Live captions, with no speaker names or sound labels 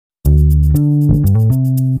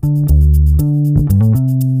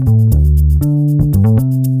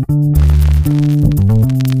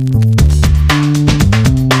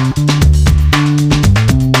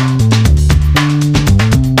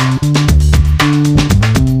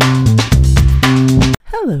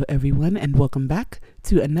Hello, everyone, and welcome back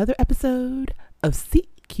to another episode of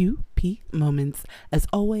CQP Moments. As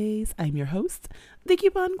always, I'm your host, the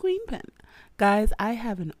Coupon Queen Pen. Guys, I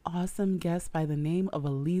have an awesome guest by the name of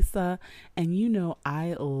Elisa, and you know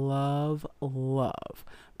I love,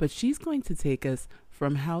 but she's going to take us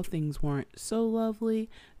from how things weren't so lovely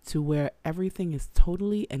to where everything is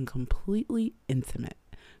totally and completely intimate.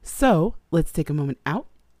 So let's take a moment out,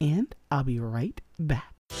 and I'll be right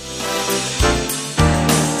back.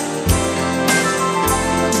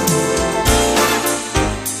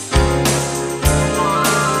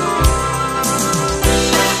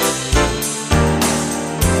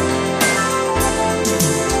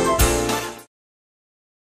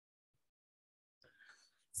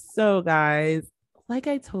 So guys, like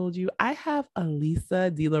I told you, I have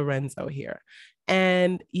Elisa DiLorenzo here.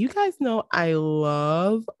 And you guys know I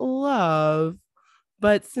love,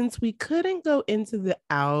 but since we couldn't go into the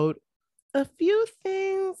out, a few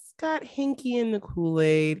things got hinky in the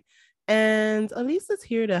Kool-Aid, and Elisa's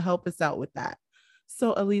here to help us out with that.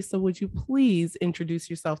 So Elisa, would you please introduce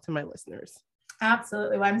yourself to my listeners?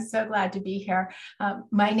 Absolutely. Well, I'm so glad to be here.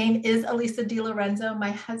 My name is Elisa DiLorenzo. My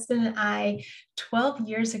husband and I, 12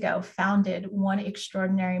 years ago, founded One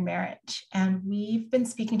Extraordinary Marriage. And we've been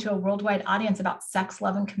speaking to a worldwide audience about sex,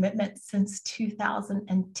 love, and commitment since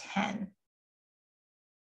 2010.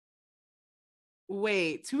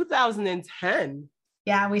 Wait, 2010?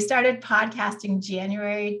 Yeah, we started podcasting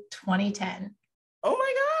January 2010. Oh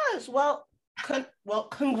my gosh. Well,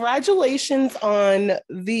 congratulations on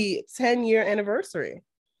the 10-year anniversary.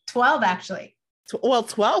 12, actually.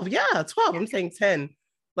 12. Yeah, 12. I'm saying 10.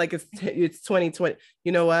 Like it's 2020.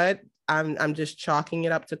 You know what? I'm just chalking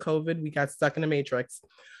it up to COVID. We got stuck in the matrix.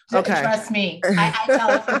 Okay. Trust me. I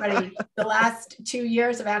tell everybody the last 2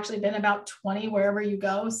 years have actually been about 20 wherever you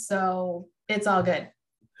go. So it's all good.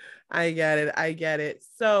 I get it.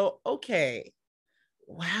 So, okay.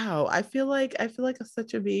 Wow, I feel like I'm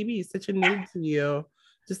such a baby, such a noob to you.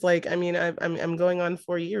 Just like, I mean, I'm going on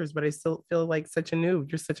 4 years, but I still feel like such a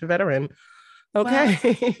noob. You're such a veteran. Okay.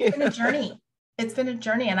 Well, it's been a journey. It's been a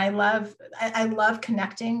journey, and I love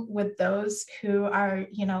connecting with those who are,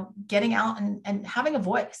 getting out and having a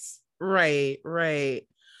voice. Right.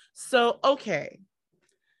 So, okay,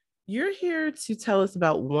 you're here to tell us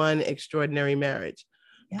about One Extraordinary Marriage.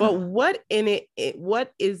 Yeah. But what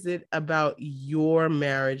is it about your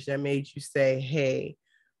marriage that made you say, hey,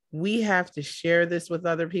 we have to share this with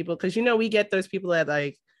other people? Because, we get those people that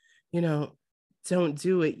don't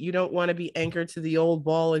do it. You don't want to be anchored to the old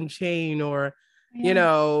ball and chain or,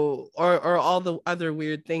 or all the other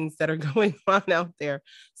weird things that are going on out there.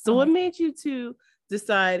 So what made you to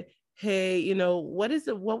decide, hey,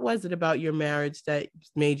 what was it about your marriage that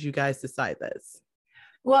made you guys decide this?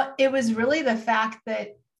 Well, it was really the fact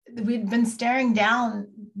that we'd been staring down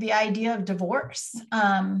the idea of divorce.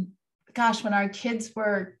 When our kids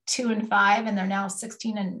were 2 and 5, and they're now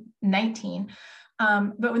 16 and 19.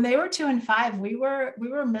 But when they were 2 and 5, we were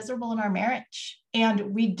miserable in our marriage,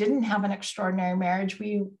 and we didn't have an extraordinary marriage.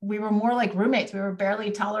 We were more like roommates. We were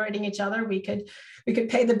barely tolerating each other. We could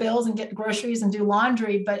pay the bills and get groceries and do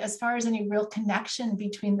laundry. But as far as any real connection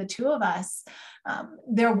between the two of us,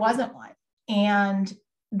 there wasn't one. And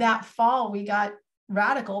that fall, we got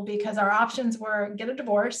radical because our options were get a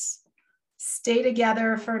divorce, stay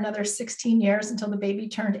together for another 16 years until the baby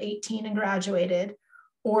turned 18 and graduated,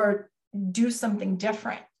 or do something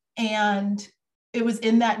different. And it was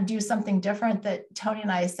in that do something different that Tony and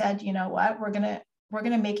I said, you know what, we're going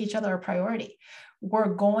to make each other a priority.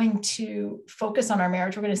 We're going to focus on our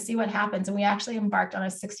marriage. We're going to see what happens. And we actually embarked on a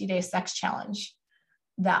 60-day sex challenge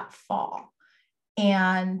that fall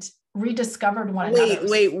and rediscovered one another.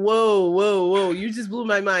 Wait, whoa. You just blew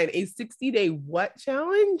my mind. A 60-day what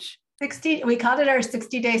challenge? We called it our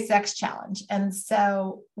 60-day sex challenge. And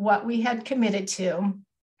so what we had committed to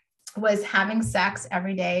was having sex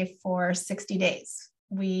every day for 60 days.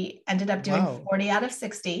 We ended up doing 40 out of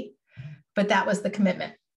 60, but that was the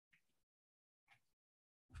commitment.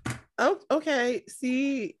 Oh, okay.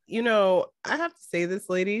 See, I have to say this,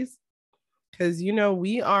 ladies, because,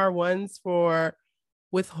 we are ones for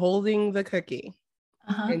withholding the cookie.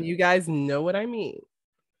 And you guys know what I mean.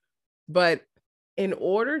 But in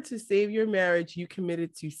order to save your marriage, you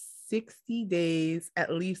committed to 60 days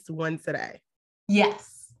at least once a day.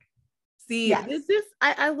 Yes. See, yes.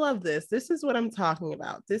 I love this. This is what I'm talking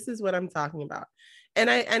about. And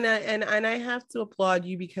I have to applaud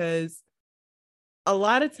you, because a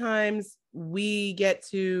lot of times we get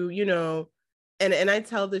to, and I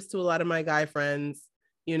tell this to a lot of my guy friends,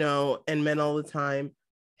 and men all the time.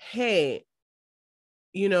 Hey,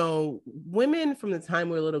 women from the time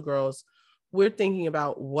we're little girls, we're thinking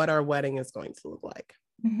about what our wedding is going to look like.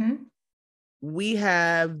 Mm-hmm. We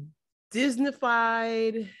have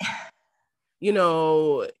Disneyfied, you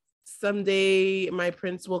know, someday my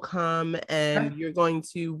prince will come and you're going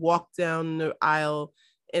to walk down the aisle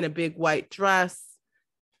in a big white dress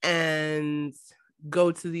and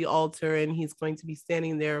go to the altar, and he's going to be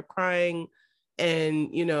standing there crying, and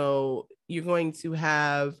you know, you're going to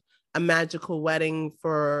have a magical wedding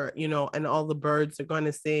for, you know, and all the birds are going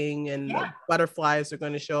to sing and the butterflies are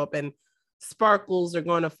going to show up and sparkles are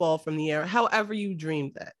going to fall from the air, however you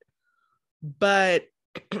dreamed that. But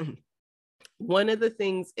one of the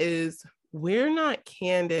things is we're not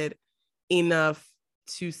candid enough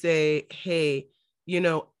to say, hey, you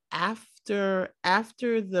know, after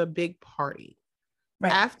the big party,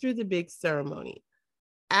 right, after the big ceremony,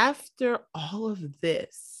 after all of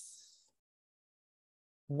this,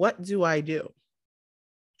 what do I do?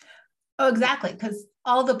 Oh, exactly. Because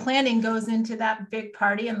all the planning goes into that big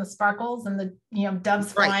party and the sparkles and the, you know,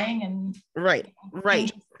 doves flying and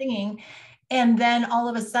angels singing. And then all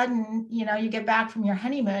of a sudden, you know, you get back from your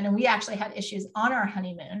honeymoon, and we actually had issues on our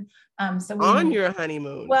honeymoon. Your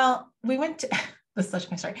honeymoon? Well, we went to, this is such a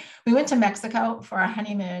funny story. We went to Mexico for our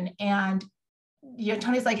honeymoon, and you know,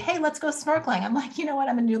 Tony's like, hey, let's go snorkeling. I'm like, you know what?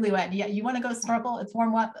 I'm a newlywed. Yeah, you want to go snorkel? It's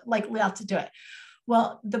warm, like we have to do it.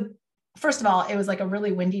 Well, first of all, it was like a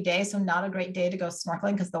really windy day, so not a great day to go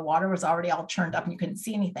snorkeling because the water was already all churned up and you couldn't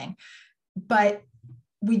see anything. But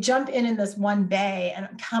we jump in this one bay and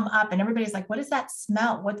come up, and everybody's like, what is that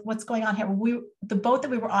smell? What's going on here? The boat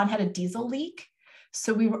that we were on had a diesel leak.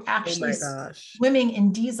 So we were actually swimming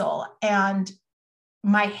in diesel, and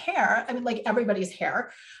my hair, I mean, like everybody's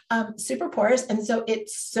hair, super porous. And so it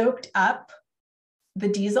soaked up the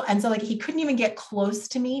diesel. And so like, he couldn't even get close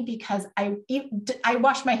to me because I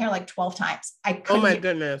washed my hair like 12 times. I couldn't get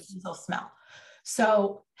goodness. Diesel smell.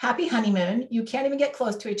 So happy honeymoon. You can't even get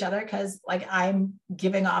close to each other because like I'm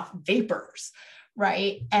giving off vapors.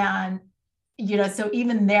 Right. And, you know, so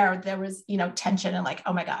even there was, you know, tension and like,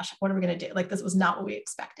 oh my gosh, what are we going to do? Like, this was not what we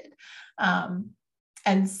expected.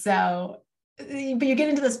 And so, but you get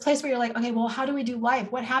into this place where you're like, okay, well, how do we do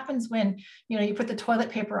life? What happens when, you know, you put the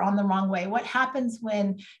toilet paper on the wrong way? What happens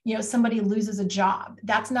when, you know, somebody loses a job?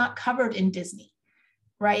 That's not covered in Disney,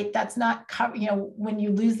 right? That's not covered, you know, when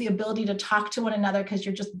you lose the ability to talk to one another because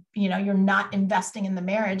you're just, you know, you're not investing in the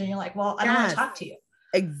marriage and you're like, well, I don't want to talk to you.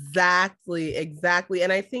 Exactly.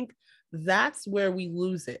 And I think that's where we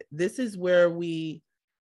lose it. This is where we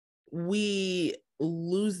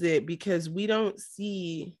lose it because we don't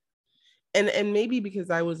see. And maybe because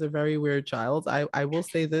I was a very weird child, I will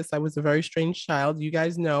say this, I was a very strange child. You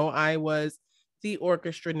guys know I was the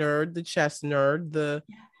orchestra nerd, the chess nerd,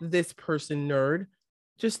 this person nerd.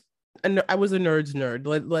 I was a nerd's nerd.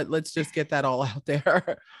 Let's just get that all out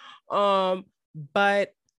there.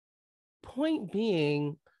 But point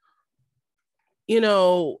being, you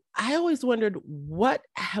know, I always wondered what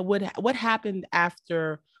happened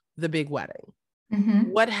after the big wedding.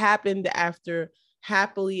 Mm-hmm. What happened after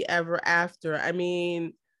happily ever after? I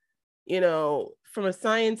mean, you know, from a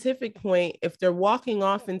scientific point, if they're walking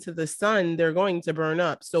off into the sun, they're going to burn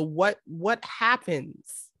up. So what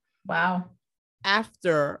happens? Wow.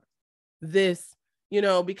 After this, you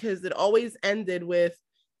know, because it always ended with,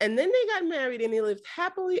 and then they got married and they lived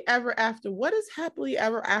happily ever after. What does happily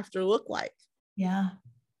ever after look like? Yeah.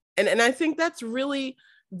 And I think that's really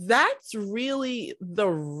the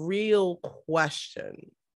real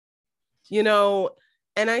question. You know,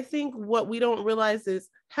 and I think what we don't realize is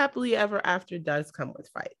happily ever after does come with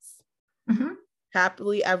fights. Mm-hmm.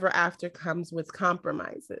 Happily ever after comes with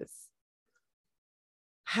compromises.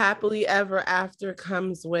 Happily ever after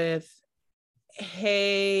comes with,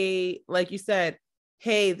 hey, like you said,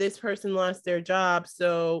 hey, this person lost their job,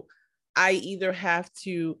 so I either have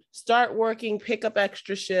to start working, pick up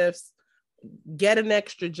extra shifts, get an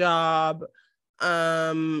extra job.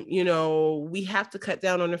 You know, we have to cut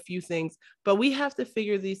down on a few things, but we have to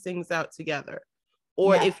figure these things out together.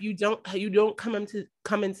 Or if you don't come into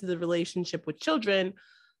the relationship with children,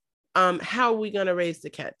 how are we going to raise the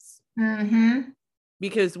kids? Mm-hmm.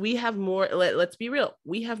 Because we have more, let's be real,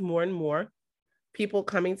 we have more and more people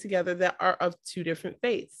coming together that are of two different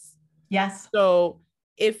faiths. Yes. So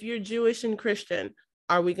if you're Jewish and Christian,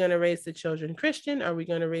 are we going to raise the children Christian? Are we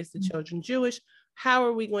going to raise the children Jewish? How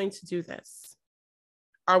are we going to do this?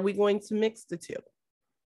 Are we going to mix the two?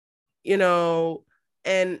 You know,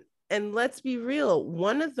 and let's be real.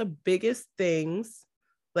 One of the biggest things,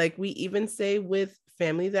 like we even say with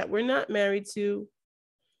family that we're not married to,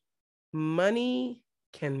 money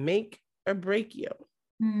can make or break you.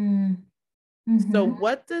 Mm-hmm. So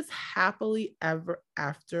what does happily ever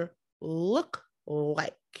after look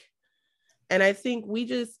like? And I think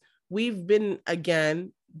we've been,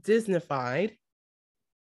 again, Disneyfied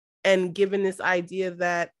and given this idea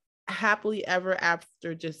that happily ever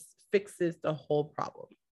after just fixes the whole problem.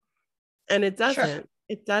 And it doesn't. Sure.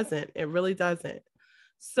 It doesn't. It really doesn't.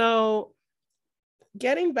 So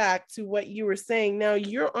getting back to what you were saying, now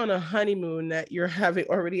you're on a honeymoon that you're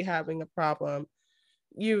already having a problem.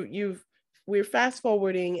 We're fast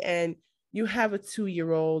forwarding and you have a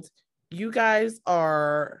 2-year-old. You guys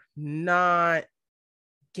are not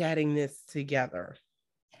getting this together.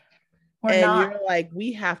 You're like,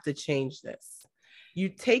 we have to change this. You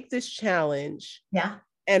take this challenge. Yeah.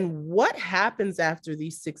 And what happens after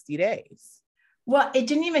these 60 days? Well, it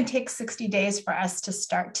didn't even take 60 days for us to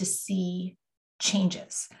start to see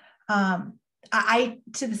changes. I,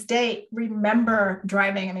 to this day, remember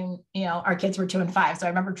driving. I mean, our kids were 2 and 5. So I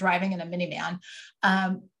remember driving in a minivan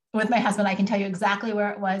with my husband. I can tell you exactly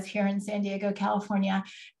where it was, here in San Diego, California.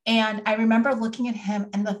 And I remember looking at him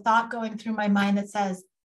and the thought going through my mind that says,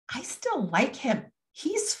 I still like him.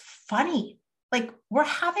 He's funny. Like, we're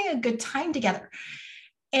having a good time together.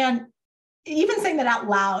 And even saying that out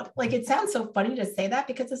loud, like, it sounds so funny to say that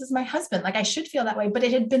because this is my husband. Like, I should feel that way, but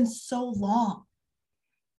it had been so long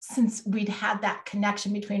since we'd had that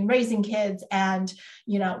connection between raising kids and,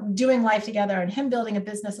 doing life together and him building a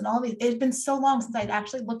business and all these. It had been so long since I'd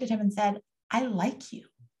actually looked at him and said, I like you.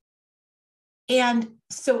 And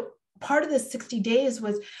so part of the 60 days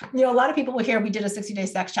was, a lot of people will hear we did a 60-day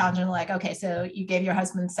sex challenge and like, okay, so you gave your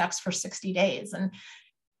husband sex for 60 days. And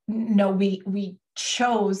no, we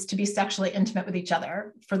chose to be sexually intimate with each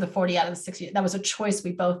other for the 40 out of the 60. That was a choice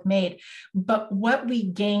we both made. But what we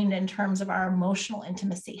gained in terms of our emotional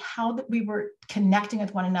intimacy, how that we were connecting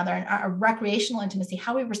with one another, and our recreational intimacy,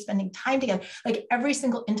 how we were spending time together, like every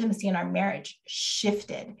single intimacy in our marriage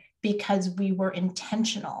shifted because we were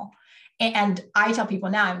intentional. And I tell people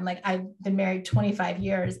now, I'm like, I've been married 25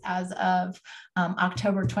 years as of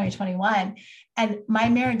October 2021. And my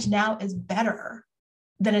marriage now is better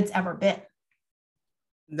than it's ever been.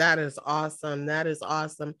 That is awesome. That is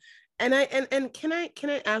awesome. And can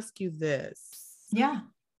I ask you this? Yeah.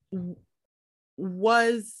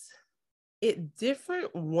 Was it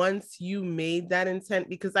different once you made that intent?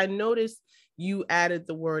 Because I noticed you added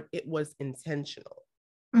the word, it was intentional.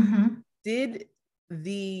 Mm-hmm. Did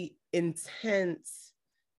the intent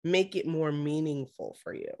make it more meaningful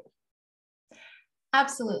for you?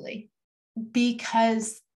 Absolutely.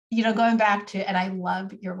 Because, going back to, and I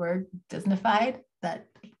love your word Disneyfied, that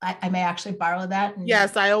I may actually borrow that.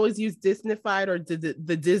 Yes, I always use Disneyfied, or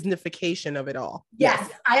the Disneyfication of it all. Yes.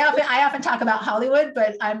 I often talk about Hollywood,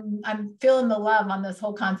 but I'm feeling the love on this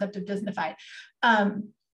whole concept of Disneyfied.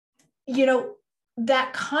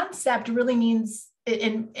 That concept really means,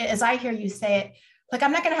 as I hear you say it, like,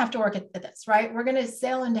 I'm not going to have to work at this, right? We're going to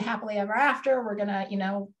sail into happily ever after. We're going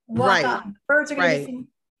to, walk off. Birds are going to be seen.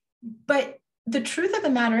 But the truth of the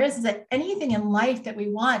matter is that anything in life that we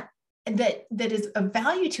want that is of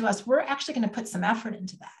value to us, we're actually going to put some effort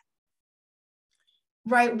into that.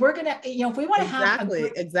 Right? We're going to, if we want to have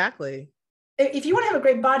exactly. If you want to have a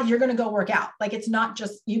great body, you're going to go work out. Like, it's not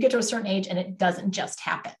just, you get to a certain age and it doesn't just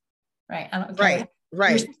happen. Right? I don't care.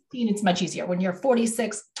 Right. You're 16, it's much easier. When you're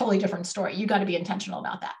 46, totally different story. You got to be intentional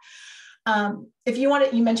about that. If you want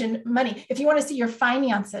to, you mentioned money. If you want to see your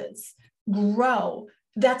finances grow,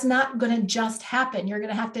 that's not going to just happen. You're going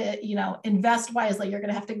to have to, invest wisely. You're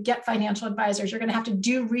going to have to get financial advisors. You're going to have to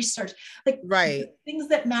do research. Like, things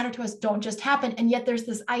that matter to us don't just happen. And yet there's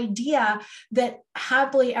this idea that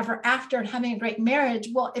happily ever after and having a great marriage,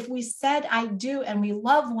 well, if we said I do and we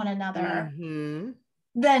love one another, mm-hmm.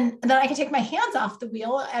 then I can take my hands off the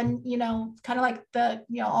wheel and, kind of like the,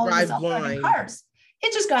 all of the self-driving cars.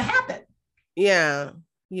 It's just going to happen. Yeah.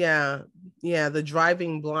 The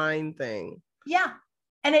driving blind thing. Yeah.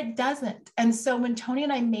 And it doesn't. And so when Tony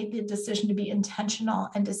and I made the decision to be intentional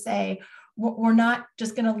and to say, we're not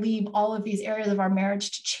just going to leave all of these areas of our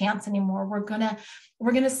marriage to chance anymore. We're going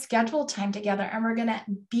to schedule time together, and we're going to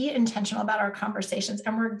be intentional about our conversations,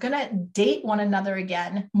 and we're going to date one another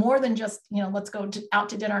again, more than just, let's go out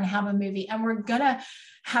to dinner and have a movie. And we're going to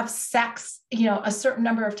have sex, a certain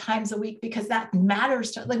number of times a week, because that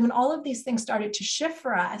matters to, like, when all of these things started to shift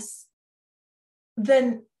for us,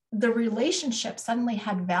 then the relationship suddenly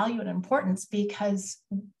had value and importance, because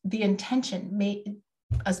the intention made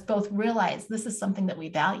us both realize this is something that we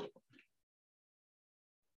value.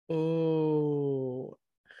 Oh,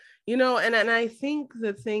 and I think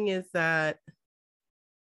the thing is that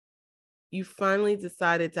you finally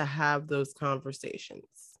decided to have those conversations.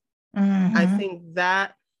 Mm-hmm. I think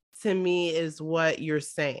that, to me, is what you're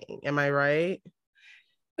saying. Am I right?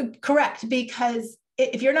 Correct. Because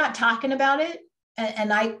if you're not talking about it,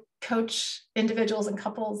 and I coach individuals and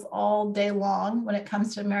couples all day long when it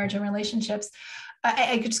comes to marriage and relationships.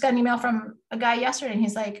 I just got an email from a guy yesterday, and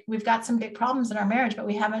he's like, we've got some big problems in our marriage, but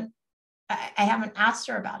I haven't asked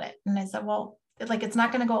her about it. And I said, well, it's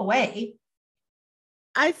not going to go away.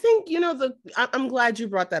 I think, I'm glad you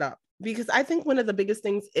brought that up, because I think one of the biggest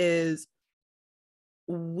things is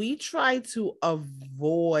we try to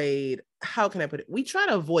avoid, how can I put it? We try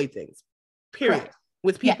to avoid things, period, correct,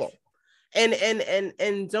 with people. Yes.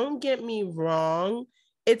 And don't get me wrong.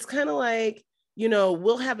 It's kind of like,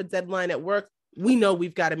 we'll have a deadline at work. We know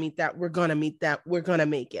we've got to meet that. We're going to meet that. We're going to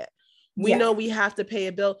make it. We know we have to pay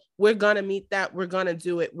a bill. We're going to meet that. We're going to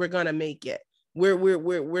do it. We're going to make it.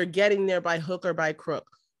 We're getting there by hook or by crook.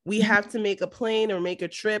 We have to make a plane or make a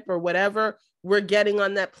trip or whatever. We're getting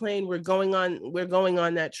on that plane. We're going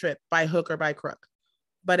on that trip by hook or by crook.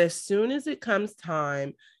 But as soon as it comes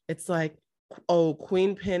time, it's like, oh,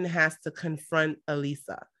 Queen Pin has to confront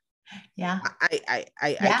Elisa. Yeah. I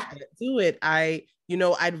can't do it.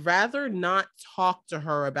 I'd rather not talk to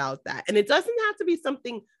her about that. And it doesn't have to be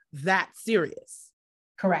something that serious.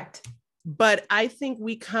 Correct. But I think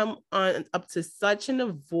we come on up to such an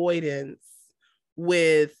avoidance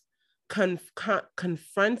with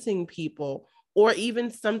confronting people, or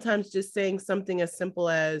even sometimes just saying something as simple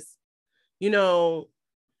as,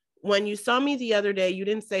 when you saw me the other day, you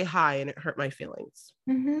didn't say hi and it hurt my feelings.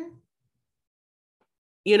 Mm-hmm.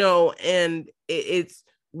 And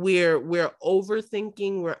we're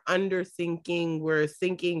overthinking, we're underthinking, we're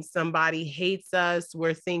thinking somebody hates us,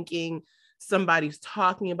 we're thinking somebody's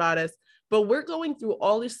talking about us, but we're going through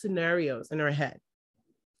all these scenarios in our head.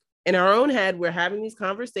 In our own head, we're having these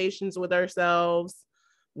conversations with ourselves.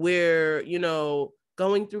 We're,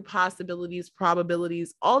 going through possibilities,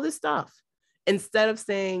 probabilities, all this stuff. Instead of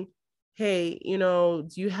saying, hey, do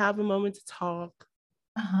you have a moment to talk?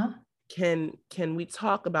 Uh-huh. Can we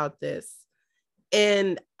talk about this?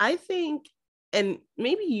 And I think, and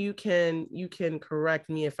maybe you can correct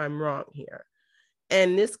me if I'm wrong here.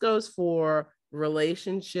 And this goes for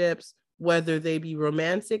relationships, whether they be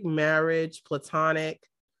romantic, marriage, platonic,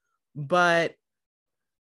 but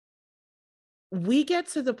we get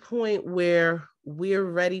to the point where we're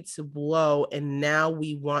ready to blow, and now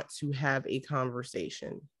we want to have a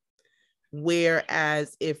conversation.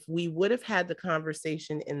 Whereas if we would have had the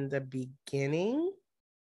conversation in the beginning,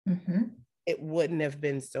 mm-hmm, it wouldn't have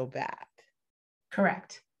been so bad.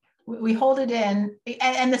 Correct. We hold it in,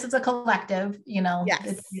 and this is a collective,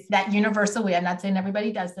 yes. It's that universal way. I'm not saying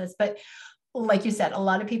everybody does this, but like you said, a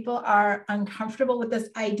lot of people are uncomfortable with this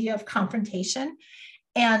idea of confrontation.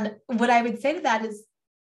 And what I would say to that is,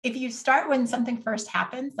 if you start when something first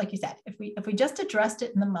happens, like you said, if we just addressed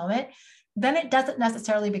it in the moment, then it doesn't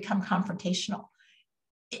necessarily become confrontational.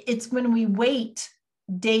 It's when we wait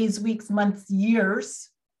days, weeks, months, years,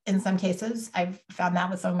 in some cases, I've found that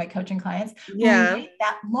with some of my coaching clients, yeah, when we wait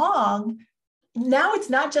that long, now it's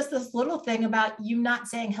not just this little thing about you not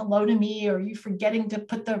saying hello to me, or you forgetting to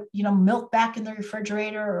put the milk back in the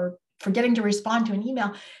refrigerator, or forgetting to respond to an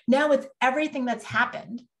email. Now it's everything that's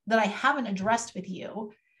happened that I haven't addressed with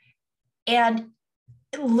you. And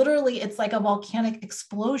literally, it's like a volcanic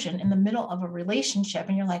explosion in the middle of a relationship.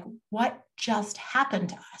 And you're like, what just happened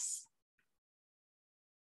to us?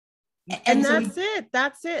 And that's it.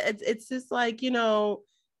 That's it. It's just like,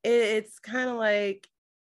 it's kind of like,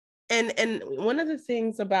 and one of the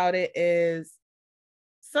things about it is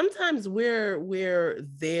sometimes we're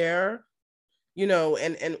there,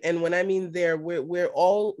 and when I mean there, we're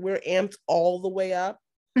amped all the way up.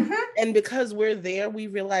 Mm-hmm. And because we're there, we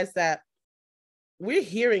realize that we're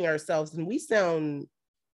hearing ourselves and we sound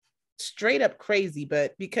straight up crazy,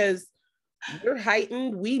 but because we're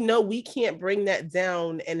heightened, we know we can't bring that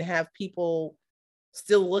down and have people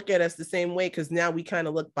still look at us the same way, because now we kind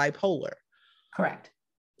of look bipolar. Correct.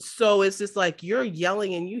 So it's just like you're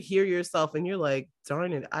yelling and you hear yourself and you're like,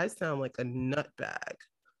 darn it, I sound like a nutbag.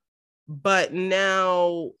 But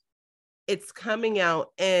now it's coming out,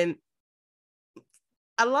 and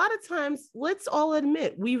a lot of times, let's all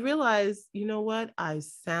admit, we realize, you know what, I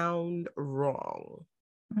sound wrong.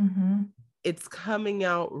 Mm-hmm. It's coming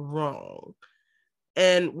out wrong.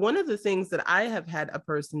 And one of the things that I have had a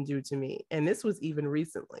person do to me, and this was even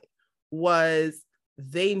recently, was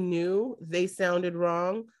they knew they sounded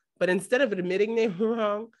wrong, but instead of admitting they were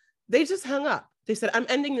wrong, they just hung up. They said, I'm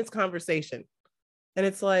ending this conversation. And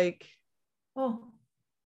it's like, oh,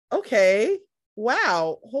 okay,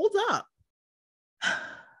 wow, hold up.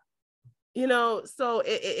 So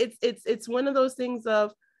it's one of those things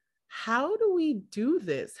of, how do we do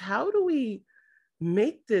this? How do we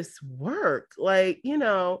make this work? Like,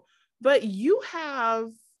 but you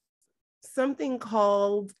have something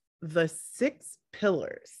called the 6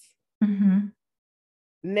 pillars. Mm-hmm.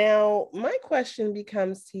 Now, my question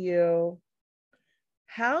becomes to you,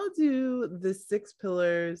 how do the 6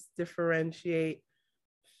 pillars differentiate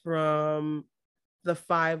from the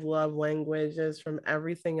 5 love languages, from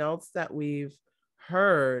everything else that we've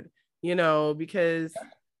heard? Because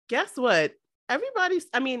guess what? Everyone's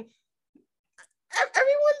still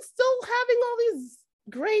having all these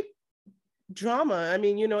great drama.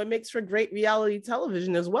 It makes for great reality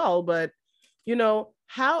television as well. But,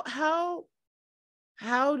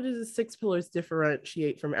 how do the 6 pillars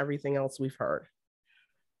differentiate from everything else we've heard?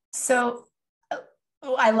 So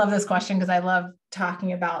I love this question because I love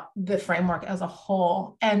talking about the framework as a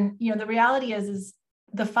whole. And, the reality is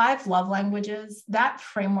the 5 love languages, that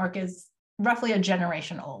framework is roughly a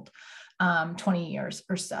generation old, 20 years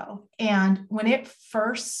or so. And when it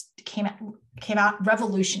first came out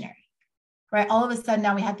revolutionary, right? All of a sudden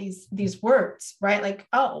now we have these words, right? Like,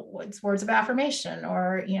 oh, it's words of affirmation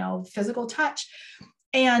or, physical touch.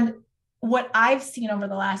 And what I've seen over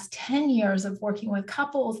the last 10 years of working with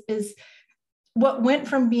couples is what went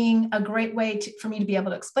from being a great way for me to be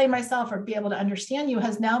able to explain myself or be able to understand you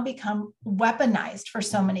has now become weaponized for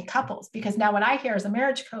so many couples. Because now what I hear as a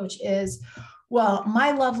marriage coach is, well,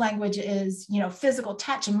 my love language is, physical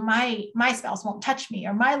touch, and my spouse won't touch me,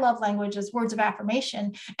 or my love language is words of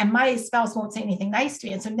affirmation and my spouse won't say anything nice to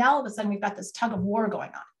me. And so now all of a sudden we've got this tug of war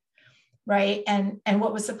going on. Right. And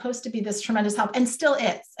what was supposed to be this tremendous help, and still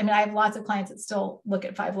is. I have lots of clients that still look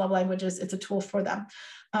at 5 love languages. It's a tool for them.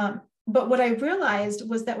 But what I realized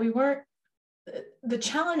was that the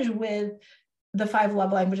challenge with the 5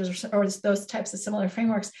 love languages or those types of similar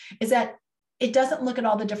frameworks is that it doesn't look at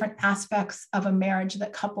all the different aspects of a marriage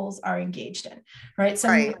that couples are engaged in. Right. So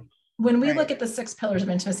Right. when we look at the 6 pillars of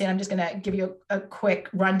intimacy, and I'm just going to give you a quick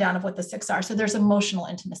rundown of what the 6 are. So there's emotional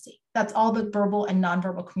intimacy. That's all the verbal and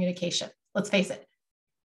nonverbal communication. Let's face it.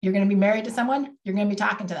 You're going to be married to someone. You're going to be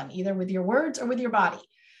talking to them either with your words or with your body.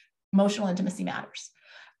 Emotional intimacy matters.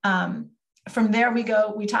 From there,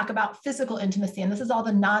 we talk about physical intimacy, and this is all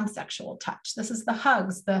the non-sexual touch. This is the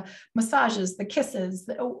hugs, the massages, the kisses,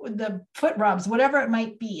 the foot rubs, whatever it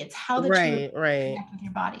might be. It's how the two connect with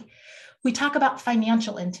your body. We talk about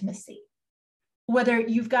financial intimacy. Whether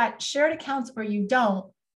you've got shared accounts or you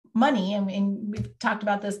don't, money, and we've talked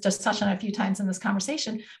about this, just touched on it a few times in this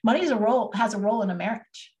conversation, money has a role in a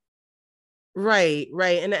marriage. Right.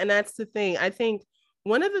 And that's the thing. I think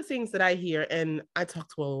one of the things that I hear, and I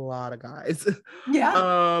talk to a lot of guys.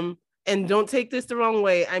 Yeah. And don't take this the wrong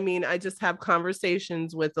way. I just have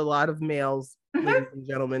conversations with a lot of males, ladies and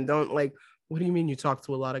gentlemen. Don't what do you mean you talk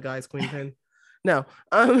to a lot of guys, Queen Pen? No.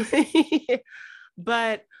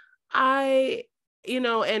 But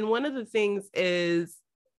and one of the things is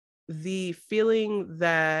the feeling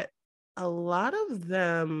that a lot of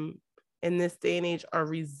them in this day and age are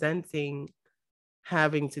resenting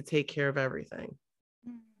having to take care of everything.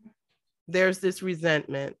 There's this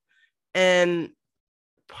resentment. And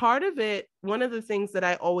part of it, one of the things that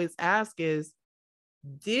I always ask is,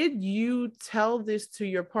 did you tell this to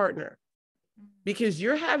your partner? Because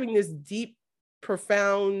you're having this deep,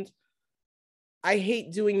 profound, I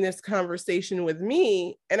hate doing this conversation with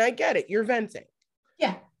me. And I get it. You're venting.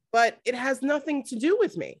 Yeah. But it has nothing to do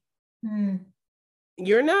with me.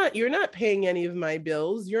 You're not paying any of my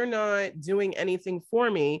bills. You're not doing anything for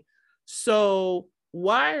me. So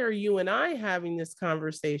why are you and I having this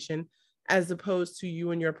conversation as opposed to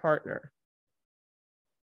you and your partner?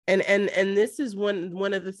 And this is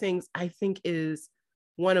one of the things I think is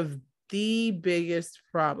one of the biggest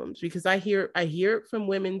problems, because I hear it from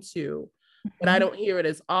women too, but I don't hear it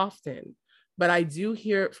as often. But I do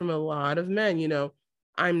hear it from a lot of men.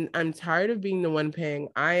 I'm tired of being the one paying.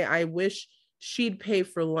 I wish she'd pay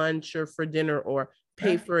for lunch or for dinner or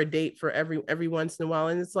pay for a date for every once in a while.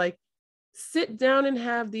 And it's like, sit down and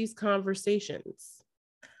have these conversations.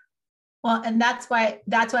 Well, and that's why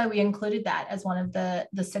we included that as one of the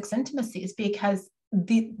 6 intimacies, because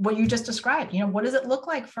what you just described, what does it look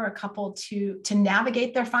like for a couple to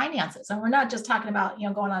navigate their finances? And we're not just talking about,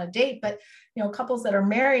 going on a date, but, couples that are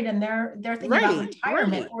married and they're thinking about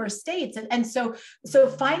retirement or estates. And so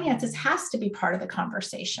finances has to be part of the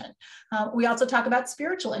conversation. We also talk about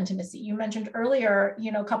spiritual intimacy. You mentioned earlier,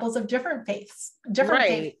 couples of different faiths,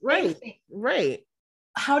 faiths. Right.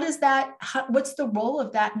 How does what's the role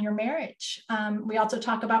of that in your marriage? We also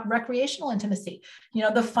talk about recreational intimacy.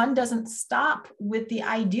 The fun doesn't stop with the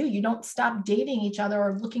I do. You don't stop dating each other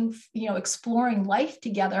or looking, exploring life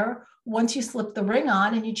together once you slip the ring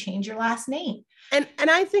on and you change your last name. And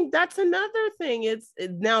I think that's another thing.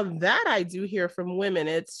 Now that I do hear from women,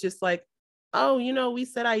 it's just like, oh, we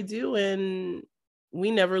said I do and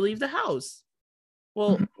we never leave the house.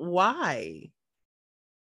 Well, why?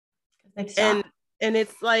 And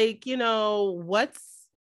it's like,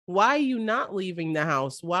 why are you not leaving the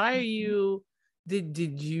house? Why are you did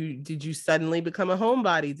you suddenly become a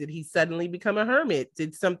homebody? Did he suddenly become a hermit?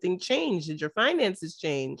 Did something change? Did your finances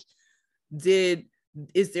change?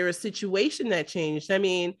 Is there a situation that changed? I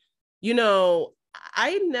mean,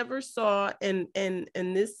 I never saw, and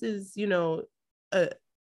this is,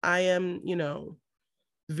 I am,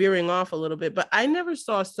 veering off a little bit, but I never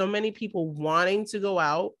saw so many people wanting to go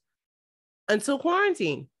out until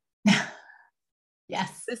quarantine.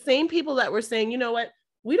 Yes. The same people that were saying, you know what,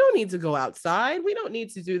 we don't need to go outside. We don't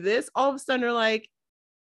need to do this. All of a sudden are like,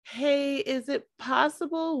 hey, is it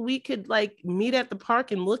possible we could like meet at the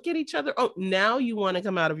park and look at each other? Oh, now you want to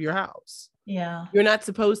come out of your house. Yeah. You're not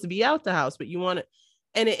supposed to be out the house, but you want to.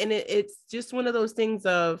 And it's just one of those things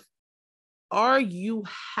of, are you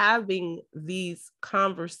having these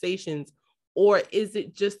conversations, or is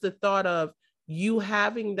it just the thought of you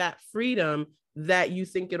having that freedom that you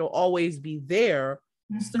think it'll always be there?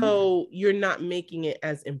 So you're not making it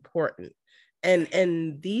as important.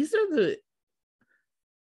 And these are the,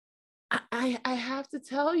 I have to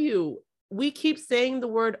tell you, we keep saying the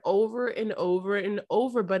word over and over and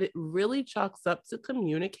over, but it really chalks up to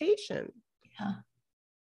communication. Yeah.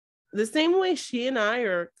 The same way she and I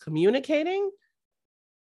are communicating,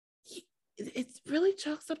 it really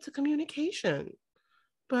chalks up to communication.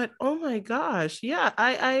 But oh my gosh, yeah,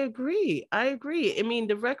 I agree. I agree. I mean,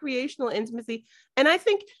 the recreational intimacy, and I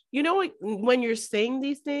think, when you're saying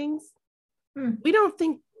these things, we don't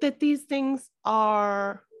think that these things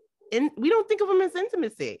are we don't think of them as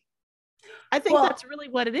intimacy. I think that's really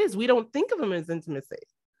what it is. We don't think of them as intimacy.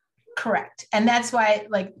 Correct. And that's why,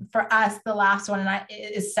 like, for us, the last one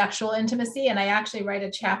is sexual intimacy. And I actually write a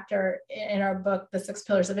chapter in our book, The 6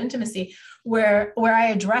 Pillars of Intimacy, where I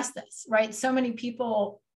address this, right? So many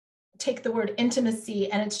people take the word intimacy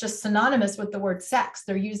and it's just synonymous with the word sex.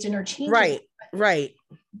 They're used interchangeably. Right.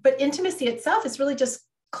 But intimacy itself is really just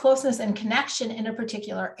closeness and connection in a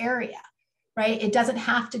particular area, right? It doesn't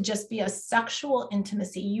have to just be a sexual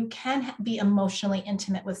intimacy. You can be emotionally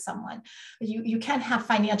intimate with someone. You can have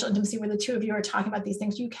financial intimacy where the two of you are talking about these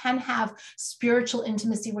things. You can have spiritual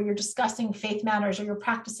intimacy where you're discussing faith matters, or you're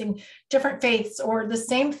practicing different faiths or the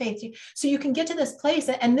same faith. So you can get to this place.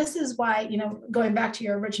 And this is why, going back to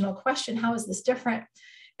your original question, how is this different?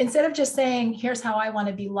 Instead of just saying, here's how I want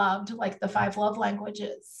to be loved, like the 5 love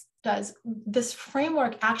languages does, this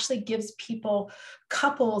framework actually gives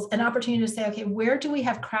couples an opportunity to say, okay, where do we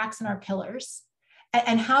have cracks in our pillars?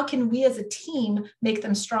 And how can we as a team make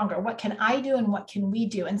them stronger? What can I do and what can we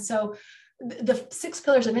do? And so the 6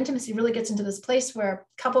 pillars of intimacy really gets into this place where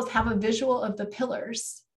couples have a visual of the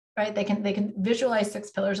pillars, right? They can visualize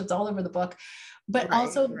 6 pillars. It's all over the book, but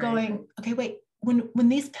going, okay, wait, when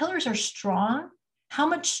these pillars are strong, how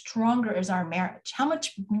much stronger is our marriage? How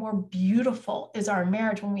much more beautiful is our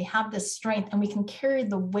marriage when we have this strength and we can carry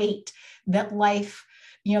the weight that life,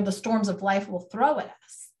 the storms of life will throw at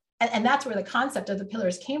us? And that's where the concept of the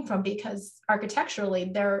pillars came from, because architecturally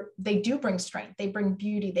they do bring strength, they bring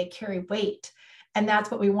beauty, they carry weight. And that's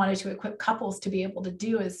what we wanted to equip couples to be able to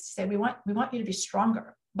do, is to say, we want you to be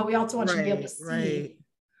stronger, but we also want you to be able to see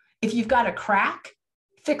if you've got a crack,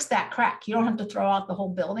 fix that crack. You don't have to throw out the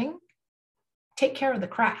whole building. Take care of the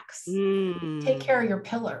cracks, take care of your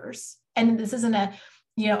pillars. And this isn't a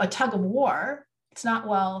tug of war. It's not,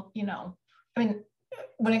 when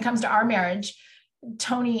it comes to our marriage,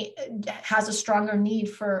 Tony has a stronger need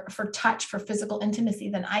for touch, for physical intimacy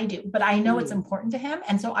than I do, but I know it's important to him.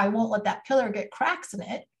 And so I won't let that pillar get cracks in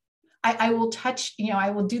it. I will touch, I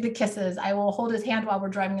will do the kisses. I will hold his hand while we're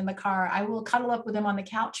driving in the car. I will cuddle up with him on the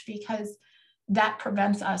couch, because that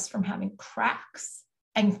prevents us from having cracks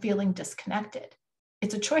and feeling disconnected.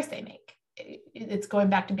 It's a choice they make. It's going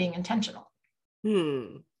back to being intentional.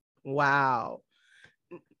 Wow.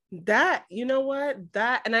 That,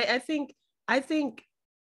 and I think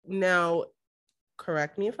now,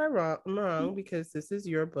 correct me if I'm wrong, because this is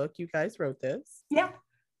your book. You guys wrote this. Yeah.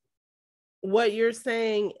 What you're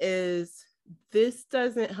saying is, this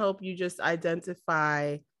doesn't help you just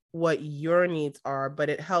identify what your needs are, but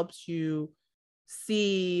it helps you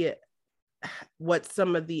see what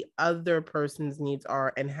some of the other person's needs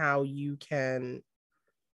are and how you can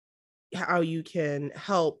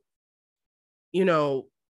help,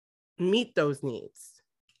 meet those needs.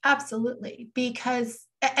 Absolutely. Because,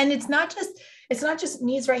 and it's not just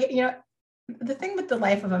needs right here, the thing with the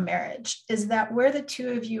life of a marriage is that where the two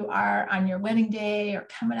of you are on your wedding day or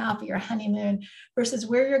coming off of your honeymoon versus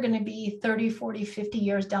where you're going to be 30, 40, 50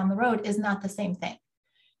 years down the road is not the same thing.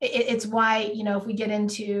 It's why, if we get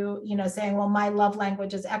into, saying, well, my love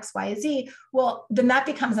language is X, Y, Z, well, then that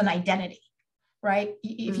becomes an identity, right?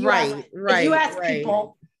 If you ask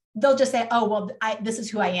people, they'll just say, oh, well, this is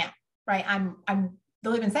who I am, right?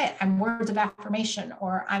 They'll even say it, I'm words of affirmation,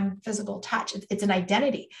 or I'm physical touch. It's an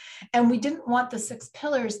identity. And we didn't want the 6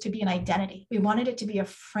 pillars to be an identity. We wanted it to be a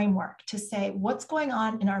framework to say, what's going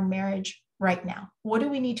on in our marriage right now? What do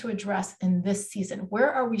we need to address in this season?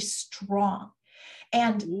 Where are we strong?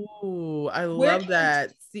 And ooh, I love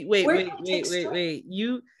that. See, wait.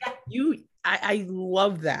 I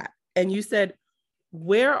love that. And you said,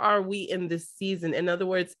 where are we in this season? In other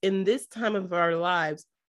words, in this time of our lives,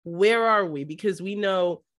 where are we? Because we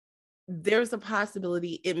know there's a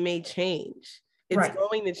possibility it may change. It's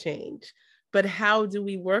going to change. But how do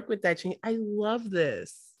we work with that change? I love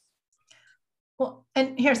this. Well,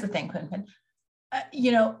 and here's the thing, Quinn.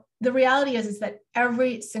 The reality is that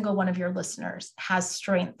every single one of your listeners has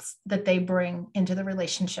strengths that they bring into the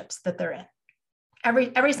relationships that they're in.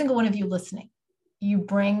 Every single one of you listening, you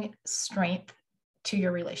bring strength to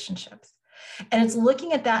your relationships. And it's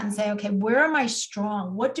looking at that and saying, okay, where am I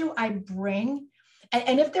strong? What do I bring?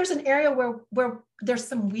 And if there's an area where there's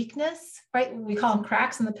some weakness, right? We call them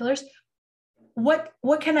cracks in the pillars. What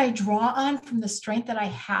can I draw on from the strength that I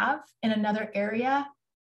have in another area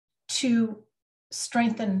to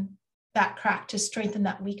strengthen that crack, to strengthen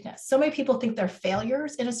that weakness? So many people think they're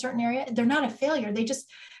failures in a certain area. They're not a failure. They just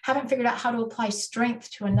haven't figured out how to apply strength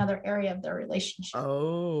to another area of their relationship.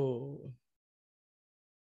 Oh,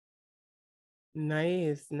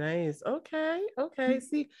 nice. Okay. Mm-hmm.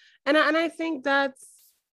 See, and I think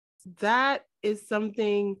that is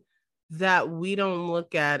something that we don't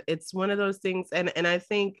look at. It's one of those things, and I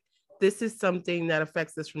think this is something that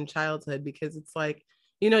affects us from childhood, because it's like,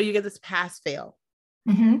 you get this pass fail.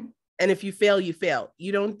 Mm-hmm. And if you fail, you fail.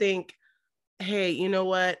 You don't think, hey, you know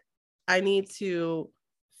what? I need to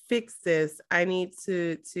fix this. I need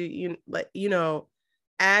to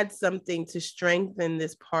add something to strengthen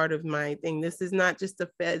this part of my thing. This is not just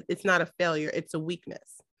it's not a failure. It's a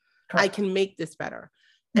weakness. Correct. I can make this better.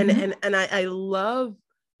 Mm-hmm. And I love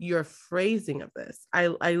your phrasing of this. I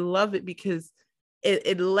love it because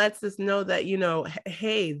it lets us know that,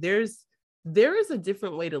 hey, there is a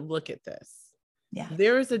different way to look at this. Yeah.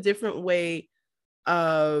 There is a different way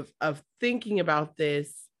of thinking about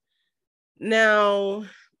this. Now,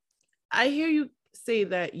 I hear you say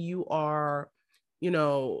that you are,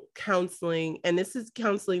 counseling, and this is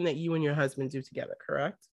counseling that you and your husband do together,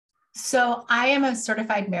 correct? So I am a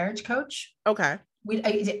certified marriage coach. Okay.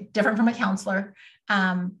 Different from a counselor.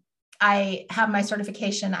 I have my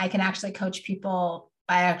certification. I can actually coach people.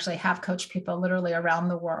 I actually have coached people literally around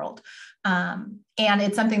the world. And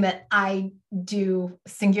it's something that I do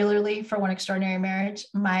singularly for One Extraordinary Marriage.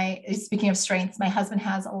 Speaking of strengths, my husband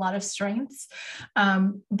has a lot of strengths.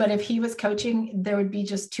 But if he was coaching, there would be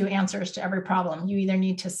just 2 answers to every problem. You either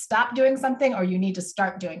need to stop doing something or you need to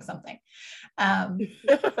start doing something.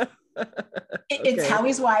 It's how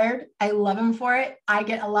he's wired. I love him for it. I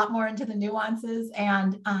get a lot more into the nuances,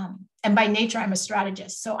 and by nature, I'm a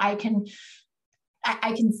strategist. So I can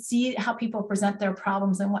see how people present their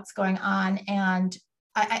problems and what's going on. And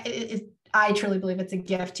I truly believe it's a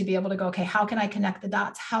gift to be able to go, okay, how can I connect the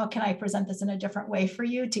dots? How can I present this in a different way for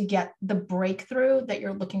you to get the breakthrough that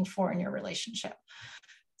you're looking for in your relationship?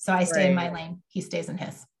 So I stay in my lane. He stays in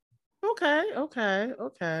his. Okay.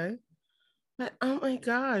 But, oh my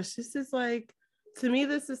gosh, this is like, to me,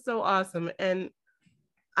 this is so awesome. And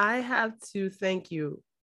I have to thank you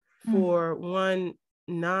for one,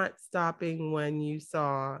 not stopping when you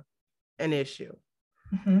saw an issue.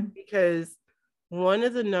 Mm-hmm. Because one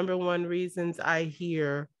of the number one reasons I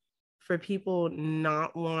hear for people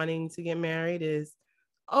not wanting to get married is,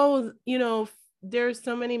 there's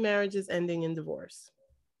so many marriages ending in divorce.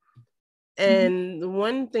 And the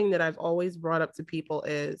one thing that I've always brought up to people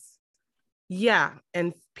is, yeah,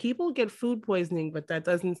 and people get food poisoning, but that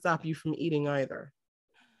doesn't stop you from eating either.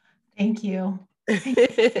 Thank you.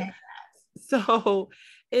 So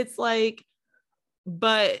it's like,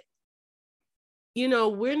 but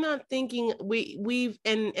we're not thinking we've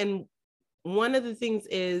and one of the things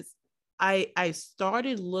is I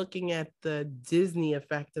started looking at the Disney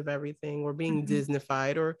effect of everything, or being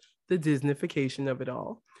Disneyfied, or the Disneyfication of it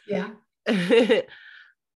all. Yeah.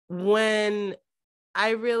 When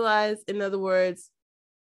I realized, in other words,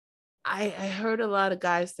 I heard a lot of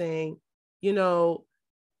guys saying,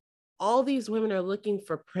 all these women are looking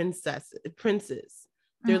for princes.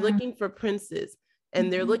 They're looking for princes,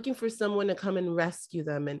 and they're looking for someone to come and rescue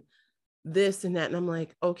them, and this and that. And I'm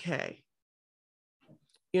like, okay.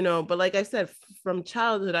 But like I said, from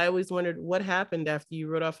childhood, I always wondered what happened after you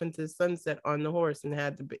rode off into the sunset on the horse and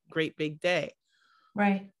had the great big day.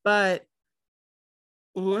 Right. But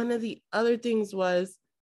one of the other things was,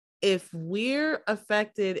 if we're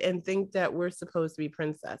affected and think that we're supposed to be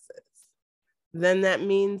princesses, then that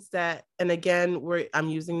means that, and again, I'm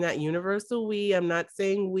using that universal we. I'm not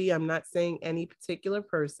saying we, I'm not saying any particular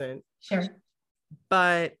person. Sure.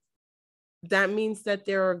 But that means that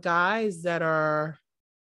there are guys that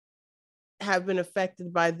have been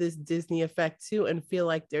affected by this Disney effect too, and feel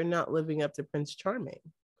like they're not living up to Prince Charming.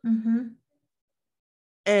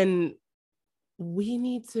 And we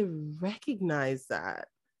need to recognize that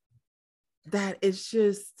it's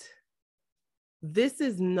just, this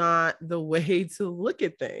is not the way to look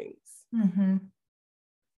at things.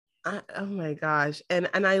 Oh my gosh. And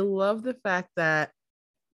I love the fact that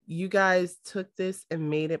you guys took this and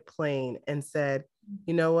made it plain and said,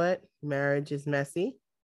 you know what? Marriage is messy.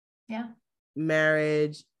 Yeah.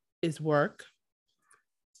 Marriage is work.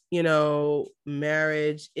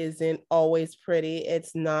 Marriage isn't always pretty.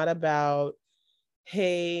 It's not about,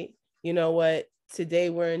 hey, you know what? Today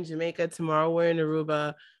we're in Jamaica, tomorrow we're in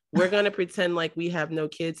Aruba. We're going to pretend like we have no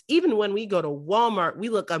kids. Even when we go to Walmart, we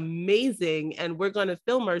look amazing, and we're going to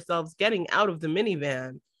film ourselves getting out of the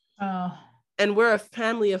minivan. Oh. And we're a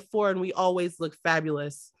family of 4 and we always look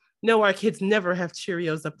fabulous. No, our kids never have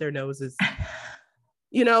Cheerios up their noses.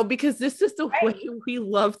 Because this is the way we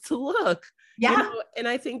love to look. Yeah. And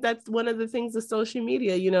I think that's one of the things of social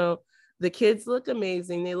media. The kids look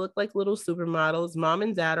amazing. They look like little supermodels. Mom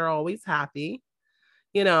and dad are always happy,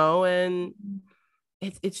 and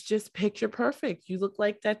it's just picture perfect. You look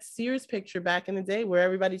like that Sears picture back in the day where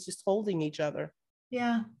everybody's just holding each other.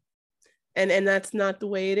 Yeah. And that's not the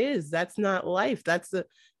way it is. That's not life. That's the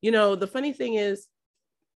funny thing is,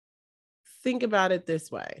 think about it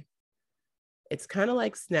this way. It's kind of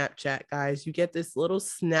like Snapchat, guys. You get this little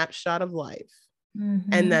snapshot of life,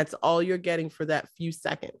 and that's all you're getting for that few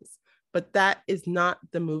seconds. But that is not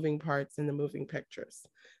the moving parts in the moving pictures.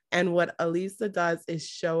 And what Elisa does is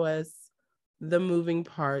show us the moving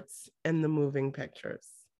parts and the moving pictures.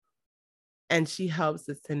 And she helps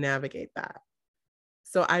us to navigate that.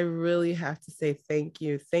 So I really have to say thank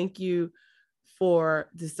you. Thank you for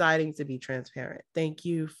deciding to be transparent. Thank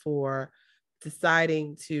you for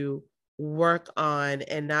deciding to work on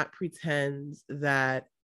and not pretend that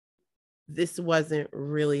this wasn't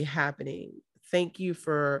really happening. Thank you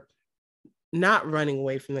for not running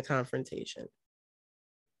away from the confrontation.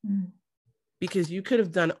 Because you could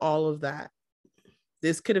have done all of that.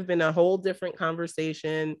 This could have been a whole different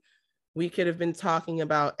conversation. We could have been talking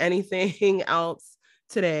about anything else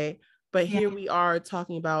today, but here we are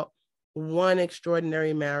talking about one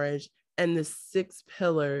extraordinary marriage and the 6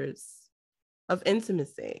 pillars of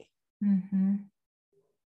intimacy.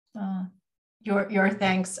 Your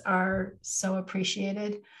thanks are so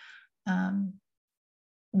appreciated.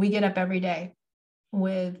 We get up every day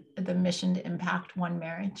with the mission to impact one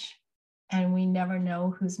marriage, and we never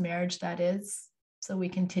know whose marriage that is. So we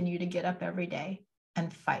continue to get up every day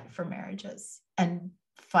and fight for marriages, and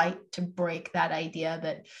fight to break that idea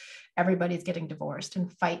that everybody's getting divorced, and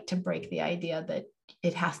fight to break the idea that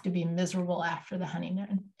it has to be miserable after the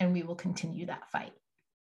honeymoon. And we will continue that fight.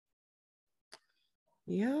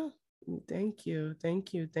 Yeah. Thank you.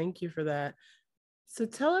 Thank you. Thank you for that. So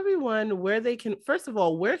tell everyone where they can, first of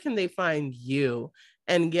all, where can they find you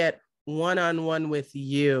and get one-on-one with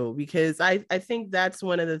you? Because I think that's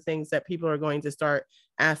one of the things that people are going to start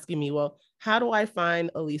asking me, well, how do I find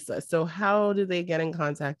Elisa? So how do they get in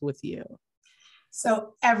contact with you?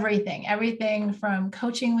 So everything from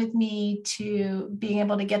coaching with me to being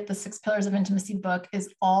able to get the 6 Pillars of Intimacy book is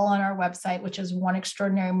all on our website, which is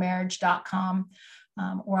oneextraordinarymarriage.com.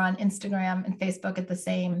 Or on Instagram and Facebook at the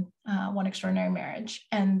same, One Extraordinary Marriage.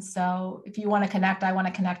 And so if you want to connect, I want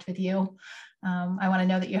to connect with you. I want to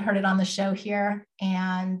know that you heard it on the show here,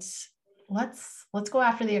 and let's go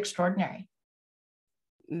after the extraordinary.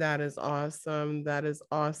 That is awesome. That is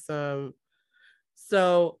awesome.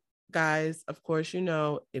 So guys, of course,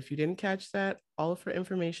 if you didn't catch that, all of her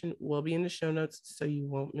information will be in the show notes so you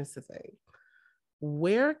won't miss a thing.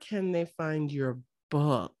 Where can they find your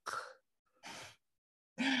book?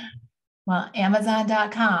 Well,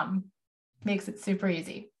 Amazon.com makes it super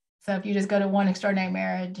easy. So if you just go to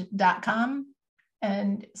oneextraordinarymarriage.com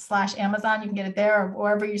and /Amazon, you can get it there, or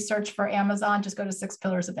wherever you search for Amazon, just go to 6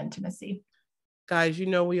 Pillars of Intimacy. Guys,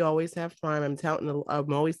 we always have Prime.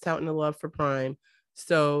 I'm always touting the love for Prime.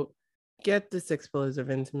 So get the 6 Pillars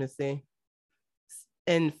of Intimacy.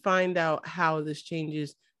 and find out how this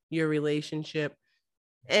changes your relationship.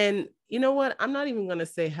 And you know what? I'm not even going to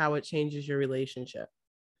say how it changes your relationship,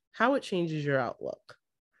 how it changes your outlook.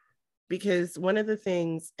 Because one of the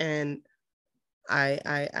things, and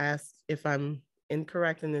I asked if I'm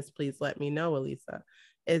incorrect in this, please let me know, Elisa,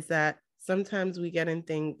 is that sometimes we get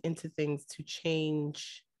into things to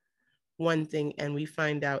change one thing and we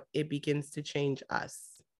find out it begins to change us.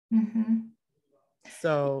 Mm-hmm.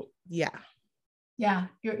 So, yeah. Yeah,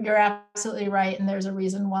 you're absolutely right. And there's a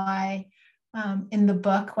reason why in the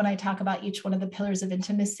book, when I talk about each one of the pillars of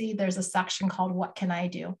intimacy, there's a section called What Can I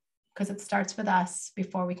Do? Because it starts with us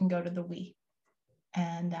before we can go to the we.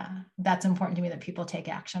 And that's important to me, that people take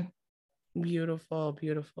action. Beautiful,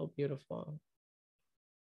 beautiful, beautiful.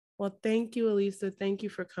 Well, thank you, Elisa. Thank you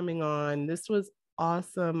for coming on. This was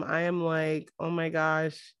awesome. I am like, oh my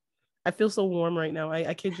gosh, I feel so warm right now.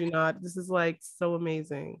 I kid you not. This is like so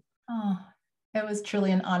amazing. Oh, it was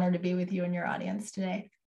truly an honor to be with you and your audience today.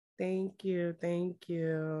 Thank you. Thank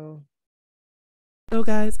you. So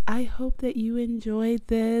guys, I hope that you enjoyed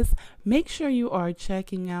this. Make sure you are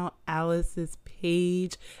checking out Alice's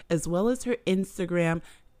page as well as her Instagram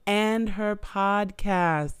and her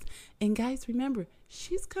podcast. And guys, remember,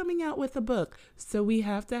 she's coming out with a book, so we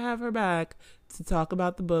have to have her back to talk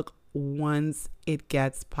about the book once it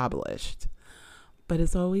gets published. But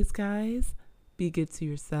as always, guys, be good to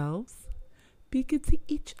yourselves, be good to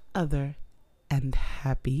each other, and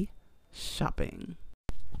happy shopping.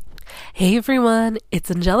 Hey everyone, it's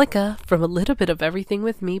Angelica from A Little Bit of Everything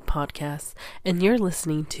with Me podcast, and you're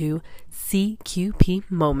listening to CQP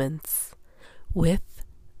Moments with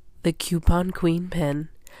the Coupon Queen Pen.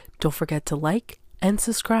 Don't forget to like and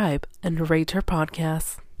subscribe and rate her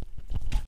podcast.